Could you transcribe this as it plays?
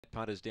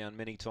Punters down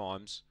many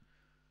times.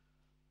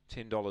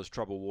 $10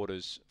 Trouble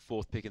Waters,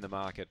 fourth pick in the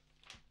market.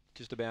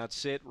 Just about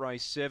set,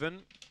 race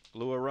 7.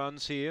 Lure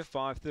runs here,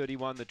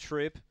 5:31 the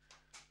trip.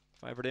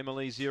 Favourite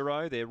Emily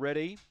Zero, they're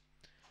ready.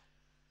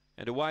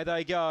 And away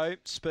they go.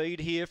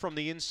 Speed here from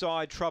the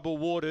inside. Trouble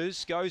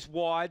Waters goes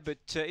wide, but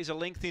is a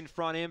length in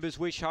front. Amber's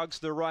Wish hugs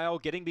the rail.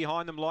 Getting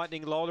behind them,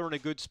 Lightning Lola in a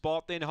good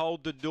spot. Then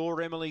Hold the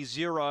Door, Emily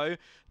Zero.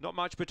 Not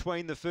much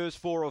between the first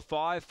 4 or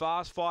 5.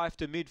 Fast Five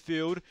to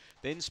midfield.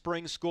 Then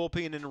Spring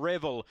Scorpion and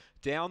Revel.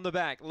 Down the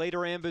back,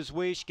 leader Amber's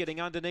Wish. Getting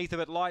underneath of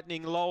it,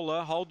 Lightning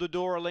Lola. Hold the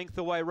Door a length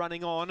away,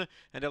 running on.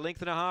 And a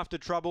length and a half to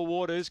Trouble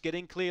Waters.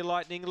 Getting clear,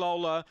 Lightning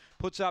Lola.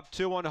 Puts up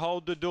 2 on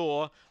Hold the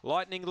Door.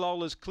 Lightning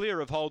Lola's clear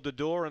of Hold the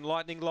Door. And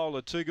Lightning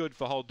Lola too good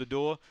for Hold the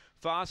Door.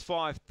 Fast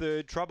Five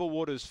third, Trouble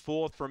Waters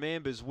fourth from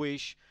Amber's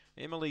Wish.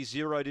 Emily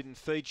Zero didn't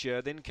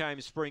feature. Then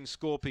came Spring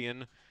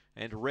Scorpion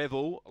and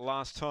Revel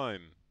last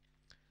home.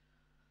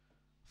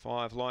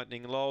 5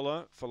 Lightning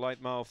Lola for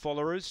late male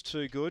followers,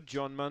 too good.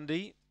 John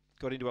Mundy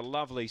got into a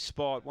lovely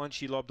spot once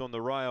she lobbed on the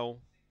rail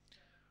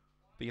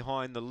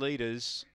behind the leaders.